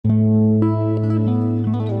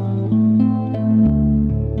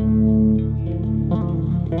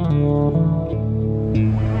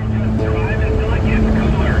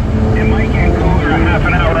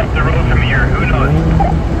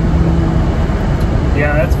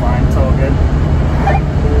Yeah, that's fine. It's all good.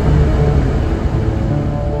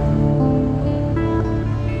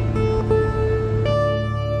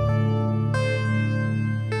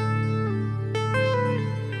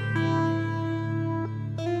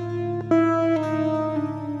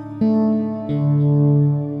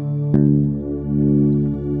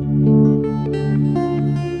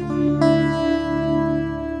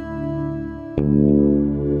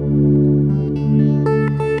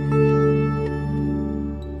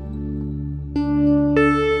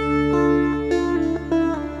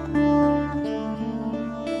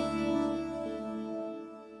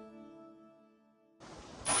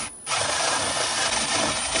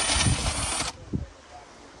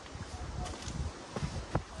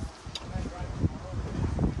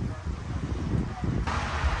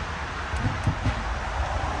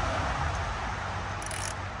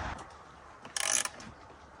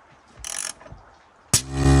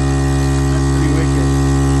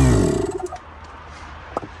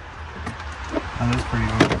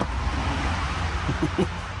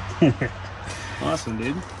 Awesome,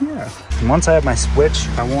 dude. Yeah. Once I have my switch,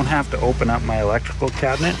 I won't have to open up my electrical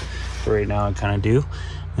cabinet. But right now I kind of do.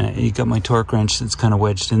 You got my torque wrench that's kind of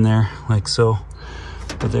wedged in there, like so.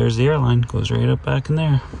 But there's the airline, goes right up back in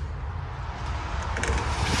there.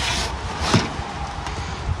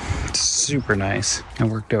 It's super nice. It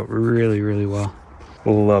worked out really, really well.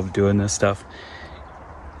 Love doing this stuff.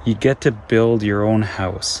 You get to build your own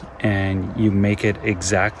house and you make it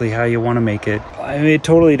exactly how you want to make it. I mean, it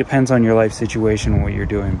totally depends on your life situation and what you're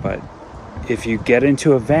doing, but if you get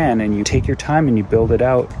into a van and you take your time and you build it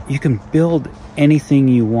out, you can build anything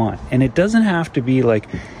you want. And it doesn't have to be like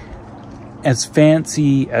as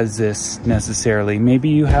fancy as this necessarily. Maybe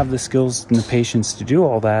you have the skills and the patience to do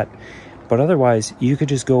all that, but otherwise you could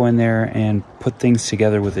just go in there and put things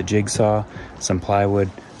together with a jigsaw, some plywood,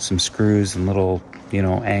 some screws and little, you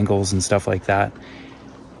know, angles and stuff like that,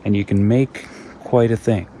 and you can make quite a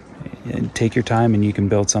thing. And take your time and you can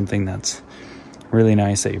build something that's really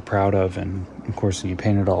nice that you're proud of, and of course you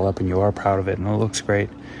paint it all up and you are proud of it and it looks great.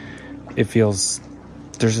 It feels,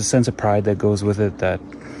 there's a sense of pride that goes with it that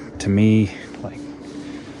to me, like,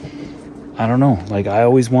 I don't know, like I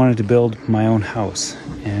always wanted to build my own house,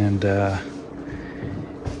 and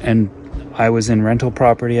I was in rental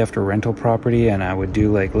property after rental property, and I would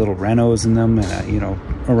do like little renos in them, and you know,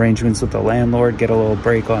 arrangements with the landlord, get a little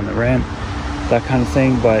break on the rent, that kind of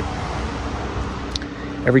thing. But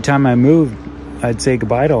every time I moved, I'd say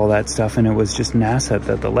goodbye to all that stuff, and it was just an asset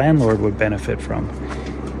that the landlord would benefit from.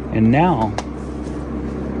 And now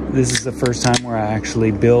this is the first time where I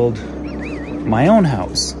actually build my own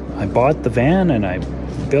house. I bought the van and I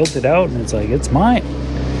built it out, and it's like, it's mine.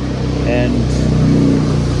 And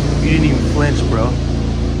You didn't even flinch, bro.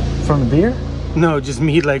 from the beer? No, just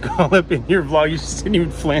me like all up in your vlog. You just didn't even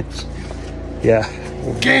flinch. Yeah.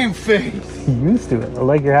 Game face. You used to it. I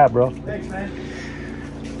like your hat, bro. Thanks,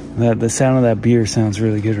 man. The sound of that beer sounds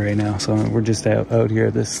really good right now. So we're just out here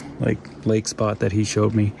at this like lake spot that he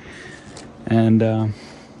showed me, and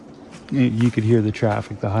you could hear the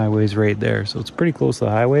traffic. The highway's right there, so it's pretty close to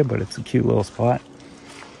the highway, but it's a cute little spot.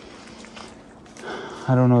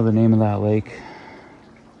 I don't know the name of that lake.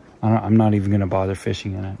 I'm not even gonna bother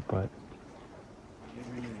fishing in it, but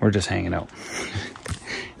we're just hanging out.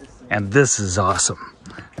 And this is awesome.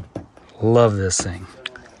 Love this thing.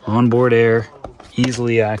 Onboard air,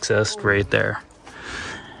 easily accessed right there.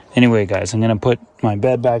 Anyway, guys, I'm gonna put my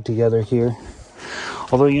bed back together here.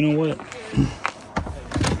 Although, you know what?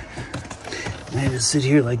 I just sit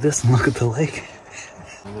here like this and look at the lake.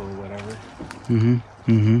 A little whatever.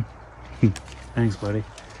 Thanks, buddy.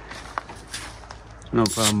 No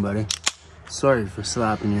problem, buddy. Sorry for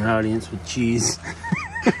slapping your audience with cheese.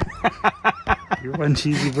 You're one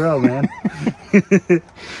cheesy bro, man.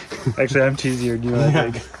 Actually, I'm cheesier than you, I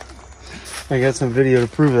think. I got some video to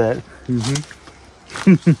prove that.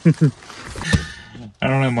 I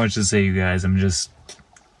don't have much to say, you guys. I'm just,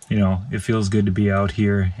 you know, it feels good to be out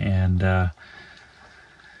here, and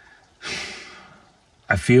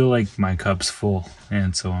I feel like my cup's full,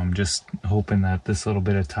 and so I'm just hoping that this little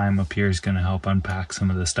bit of time up here is going to help unpack some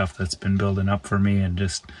of the stuff that's been building up for me, and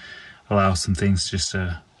just allow some things just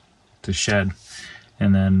to shed,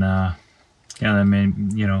 and then yeah,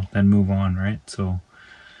 then, you know, then move on, right? So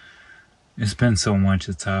it's been so much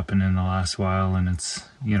that's happened in the last while, and it's,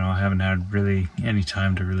 you know, I haven't had really any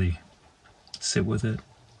time to really sit with it.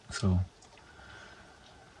 So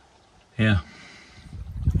yeah.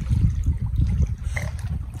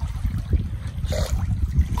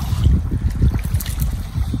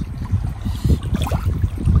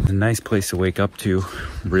 A nice place to wake up to.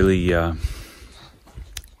 Really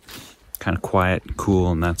kind of quiet and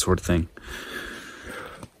cool and that sort of thing.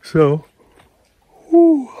 So,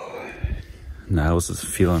 whew, the house is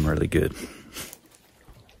feeling really good.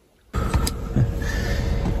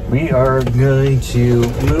 We are going to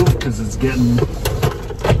move because it's getting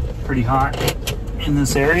pretty hot in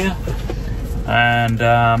this area, and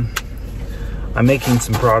I'm making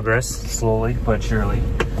some progress slowly but surely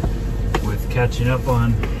with catching up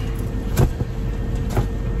on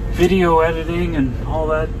video editing and all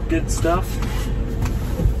that good stuff.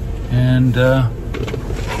 And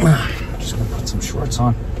I'm just gonna put some shorts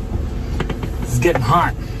on. It's getting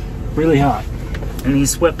hot, really hot, and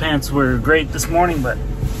these sweatpants were great this morning, but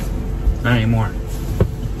not anymore.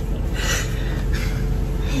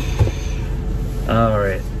 All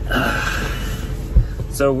right.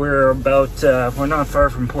 So we're not far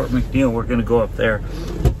from Port McNeill. We're gonna go up there,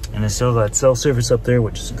 and I still got cell service up there,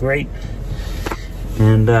 which is great.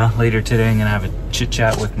 And later today, I'm gonna have a chit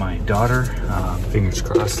chat with my daughter. Fingers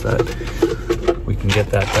crossed that we can get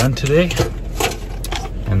that done today.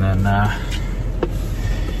 And then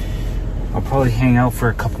I'll probably hang out for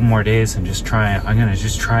a couple more days and I'm gonna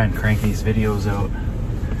just try and crank these videos out.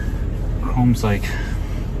 Chrome's like,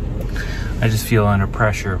 I just feel under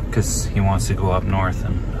pressure because he wants to go up north,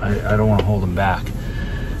 and I don't want to hold him back.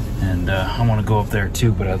 And I want to go up there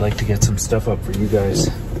too, but I'd like to get some stuff up for you guys.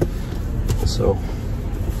 So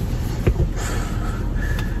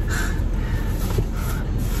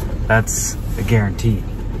that's a guarantee.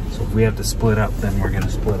 So if we have to split up, then we're gonna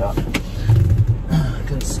split up.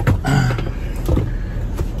 Because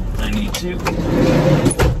I need to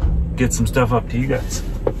get some stuff up to you guys.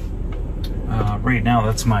 Right now,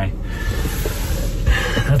 that's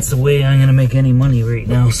the way I'm gonna make any money right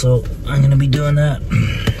now. So I'm gonna be doing that.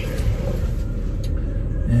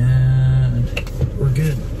 And we're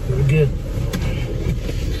good. We're good.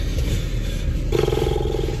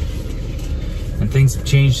 And things have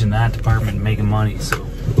changed in that department, making money, so.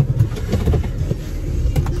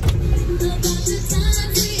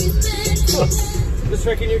 Just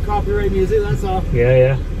checking your copyright music, that's all.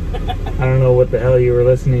 Yeah. I don't know what the hell you were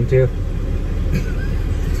listening to.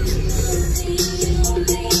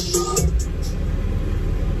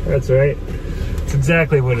 That's right. It's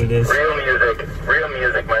exactly what it is. Real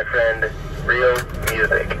music, my friend. Real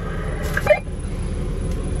music.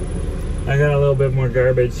 I got a little bit more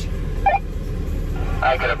garbage.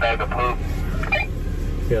 I got a bag of poop.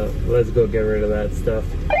 Yeah, let's go get rid of that stuff.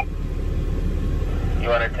 You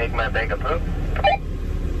want to take my bag of poop?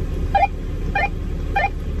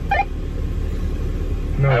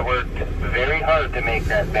 No. I worked very hard to make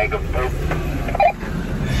that bag of poop.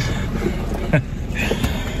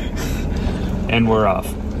 And we're off.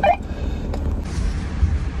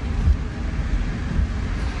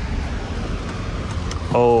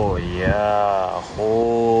 Oh yeah,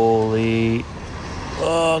 holy,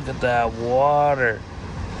 look at that water.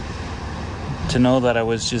 To know that I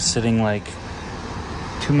was just sitting like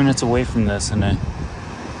 2 minutes away from this, and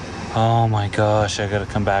oh my gosh, I gotta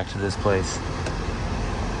come back to this place.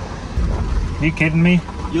 Are you kidding me?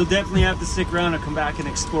 You'll definitely have to stick around and come back and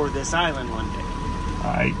explore this island one day.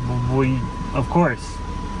 Of course.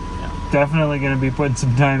 Yeah. Definitely gonna be putting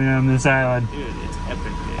some time in on this island. Dude, it's epic,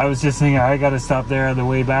 dude. I was just thinking I gotta stop there on the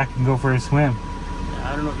way back and go for a swim.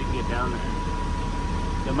 Yeah, I don't know if you can get down there.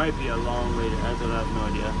 There might be a long way. I have no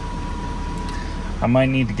idea. I might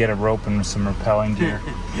need to get a rope and some rappelling gear.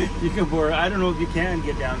 You can bore. I don't know if you can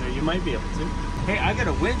get down there. You might be able to. Hey, I got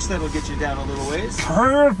a winch that'll get you down a little ways.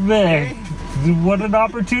 Perfect. Hey. What an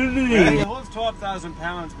opportunity. Yeah, it holds 12,000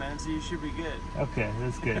 pounds, man, so you should be good. Okay,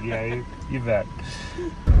 that's good. Yeah, you bet.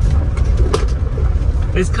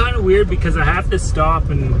 It's kind of weird because I have to stop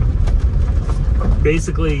and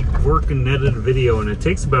basically work and edit a video, and it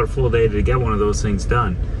takes about a full day to get one of those things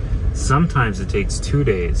done. Sometimes it takes 2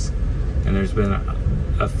 days, and there's been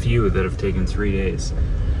a few that have taken 3 days.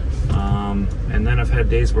 And then I've had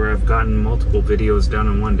days where I've gotten multiple videos done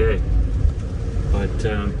in one day. But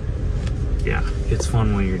yeah, it's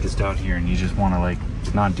fun when you're just out here and you just want to like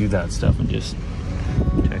not do that stuff and just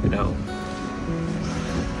check it out.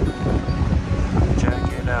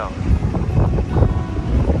 Check it out.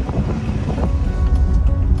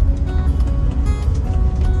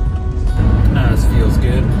 This feels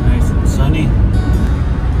good, nice and sunny.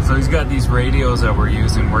 So he's got these radios that we're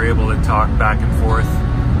using. We're able to talk back and forth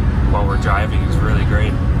while we're driving. It's really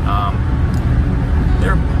great.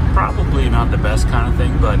 They're probably not the best kind of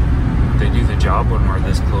thing, but they do the job when we're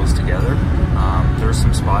this close together. There's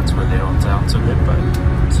some spots where they don't sound so good, but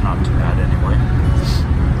it's not too bad anyway.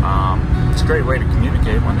 It's a great way to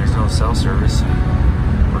communicate when there's no cell service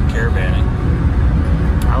or caravanning.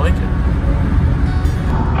 I like it.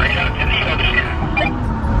 Right out to the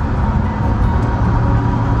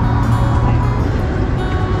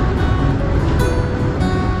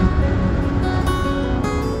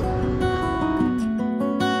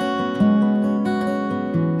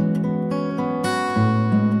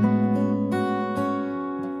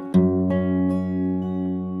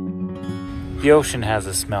The ocean has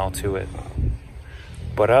a smell to it.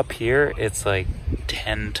 But up here, it's like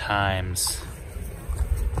 10 times.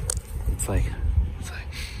 It's like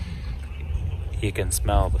you can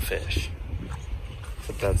smell the fish.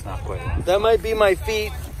 But that's not quite right. That might be my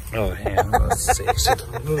feet. Oh, hand sakes.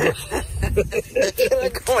 Look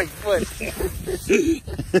at my foot.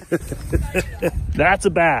 That's a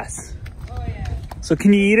bass. Oh, yeah. So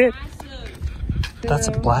can you eat it? That's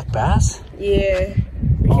a black bass? Yeah.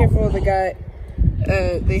 Be careful with the guy.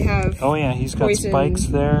 They have. Oh yeah, he's got poison. spikes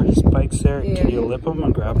there. Yeah. Can you lip them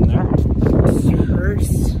and grab them there? It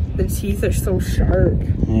hurts. The teeth are so sharp.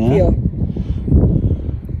 Yeah. Feel.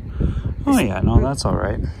 Oh yeah, no, that's all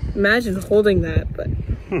right. Imagine holding that, but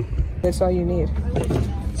that's all you need.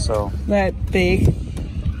 So that big,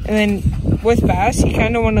 and then with bass, you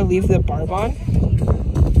kind of want to leave the barb on.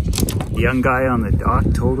 the young guy on the dock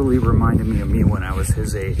totally reminded me of me when I was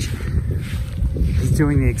his age. He's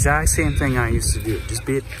doing the exact same thing I used to do. Just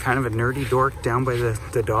be kind of a nerdy dork down by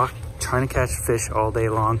the dock, trying to catch fish all day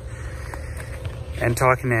long and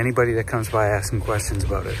talking to anybody that comes by asking questions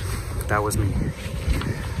about it. That was me.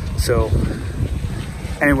 So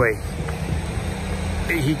anyway,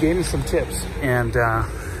 he gave me some tips, and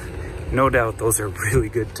no doubt those are really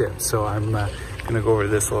good tips. So I'm gonna go over to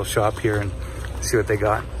this little shop here and see what they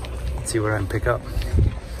got, see what I can pick up.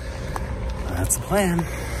 That's the plan.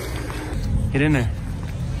 Get in there.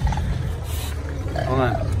 Hold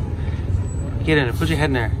on. Get in there. Put your head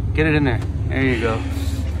in there. Get it in there. There you go.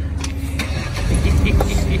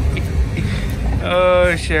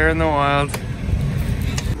 Oh, sharing the wild.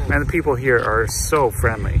 Man, the people here are so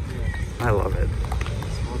friendly. I love it.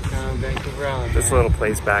 This little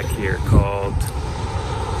place back here called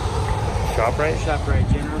ShopRite?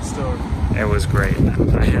 ShopRite General Store. It was great.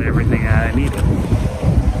 I had everything I needed.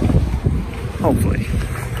 Hopefully.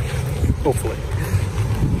 Hopefully.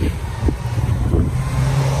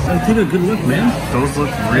 Take a good look, man. Those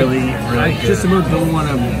look really, really I good. just about don't want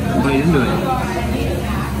to bite into it.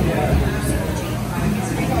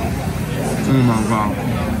 Oh my god.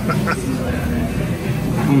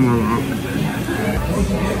 Oh my god.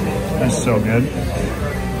 That's so good.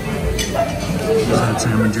 Just had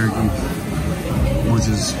salmon jerky, which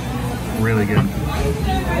is Really good.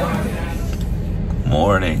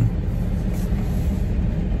 Morning.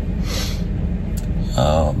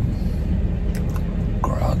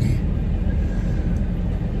 Groggy.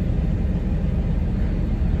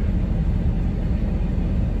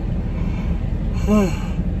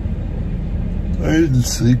 I didn't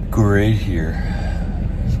sleep great here.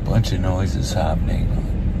 There's a bunch of noises happening,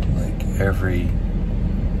 like every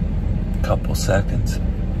couple seconds.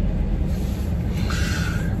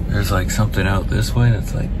 There's like something out this way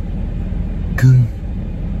that's like goon,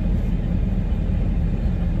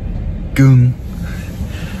 goon.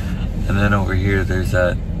 And then over here there's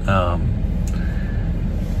that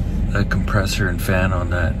that compressor and fan on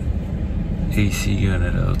that AC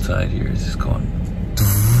unit outside here is just going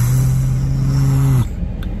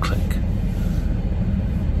click.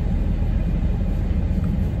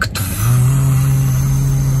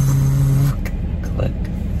 Click.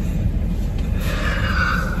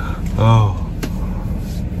 Oh.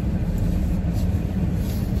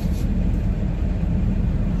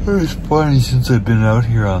 It's funny, since I've been out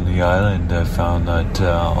here on the island, I've found that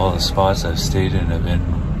all the spots I've stayed in have been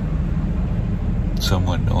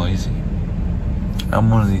somewhat noisy. I'm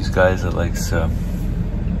one of these guys that likes quiet,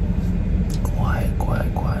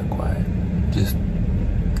 quiet, quiet, quiet. Just,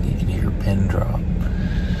 you can hear a pin drop.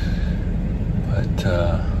 But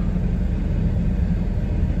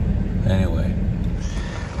anyway.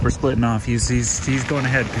 We're splitting off. He's going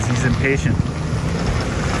ahead because he's impatient.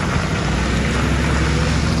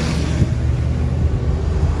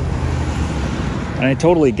 And I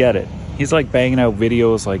totally get it. He's like banging out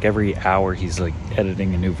videos like every hour. He's like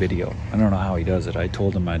editing a new video. I don't know how he does it. I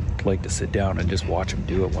told him I'd like to sit down and just watch him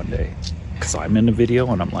do it one day. Because I'm in the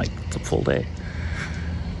video and I'm like, it's a full day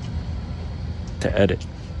to edit.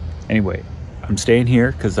 Anyway, I'm staying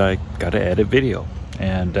here because I got to edit video.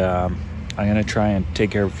 And I'm going to try and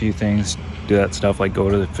take care of a few things. Do that stuff like go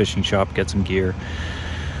to the fishing shop, get some gear.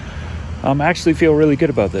 I actually feel really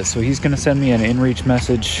good about this. So he's going to send me an InReach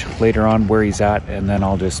message later on where he's at, and then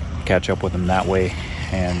I'll just catch up with him that way.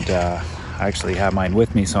 And I actually have mine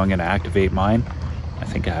with me, so I'm going to activate mine. I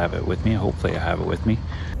think I have it with me. Hopefully I have it with me.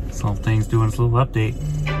 This little thing's doing its little update.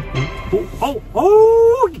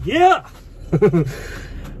 Oh yeah!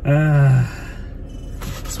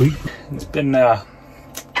 Sweet. It's been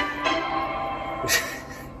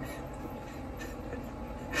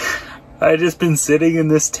I just been sitting in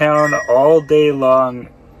this town all day long,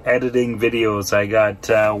 editing videos. I got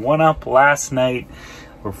one up last night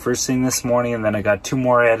or first thing this morning, and then I got 2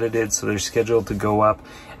 more edited, so they're scheduled to go up.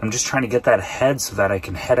 I'm just trying to get that ahead so that I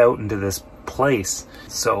can head out into this place.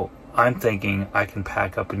 So I'm thinking I can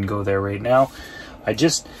pack up and go there right now. I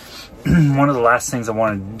just, one of the last things I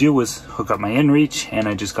wanted to do was hook up my InReach, and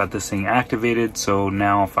I just got this thing activated. So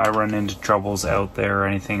now if I run into troubles out there or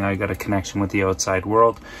anything, I got a connection with the outside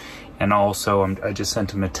world. And also I just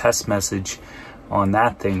sent him a test message on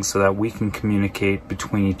that thing so that we can communicate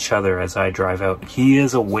between each other as I drive out. He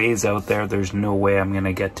is a ways out there. There's no way I'm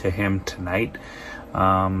gonna get to him tonight.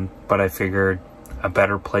 But I figured a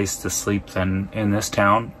better place to sleep than in this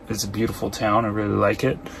town. It's a beautiful town. I really like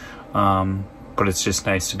it. But it's just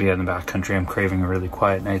nice to be in the backcountry. I'm craving a really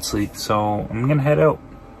quiet night's sleep, so I'm gonna head out.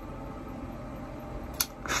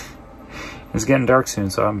 It's getting dark soon,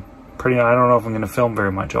 so I don't know if I'm gonna film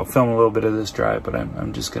very much. I'll film a little bit of this drive, but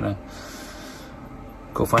I'm just gonna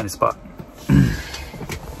go find a spot.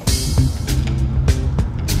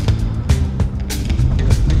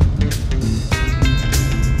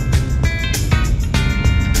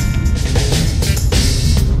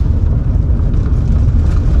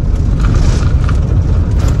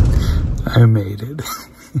 I made it.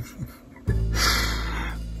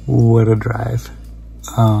 What a drive.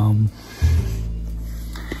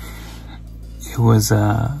 It was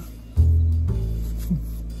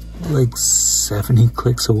like 70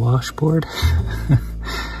 clicks of washboard.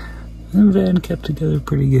 The van kept together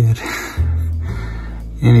pretty good.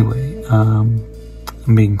 Anyway, I'm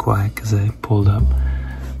being quiet because I pulled up.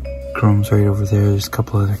 Chrome's right over there. There's a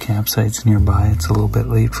couple other campsites nearby. It's a little bit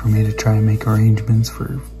late for me to try and make arrangements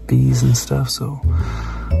for bees and stuff, so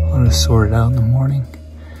I'll just sort it out in the morning.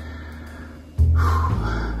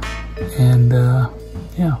 And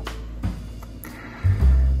yeah.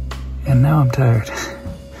 And now I'm tired.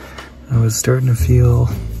 I was starting to feel,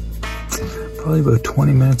 probably about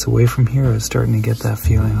 20 minutes away from here, I was starting to get that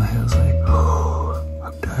feeling. I was like, oh,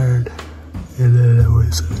 I'm tired. And then I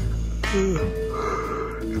was like,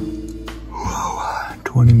 whoa,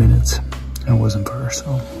 20 minutes. And it wasn't far,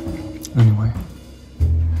 so anyway.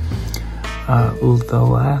 The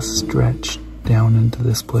last stretch down into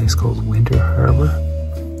this place called Winter Harbour.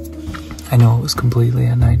 I know it was completely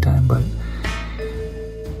at nighttime, but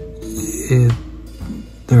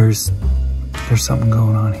there's something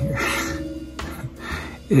going on here.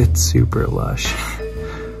 It's super lush,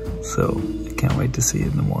 so I can't wait to see it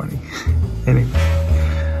in the morning. Anyway,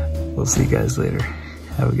 we'll see you guys later.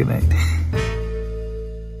 Have a good night.